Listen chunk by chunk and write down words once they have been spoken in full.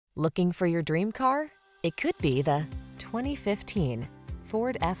Looking for your dream car? It could be the 2015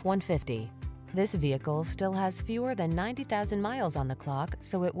 Ford F-150. This vehicle still has fewer than 90,000 miles on the clock,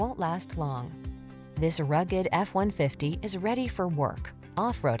 so it won't last long. This rugged F-150 is ready for work,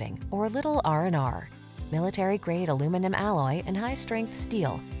 off-roading, or a little R&R. Military-grade aluminum alloy and high-strength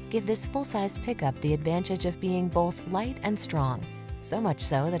steel give this full-size pickup the advantage of being both light and strong, so much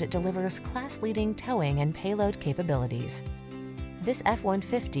so that it delivers class-leading towing and payload capabilities. This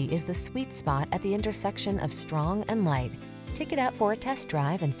F-150 is the sweet spot at the intersection of strong and light. Take it out for a test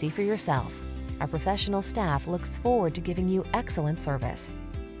drive and see for yourself. Our professional staff looks forward to giving you excellent service.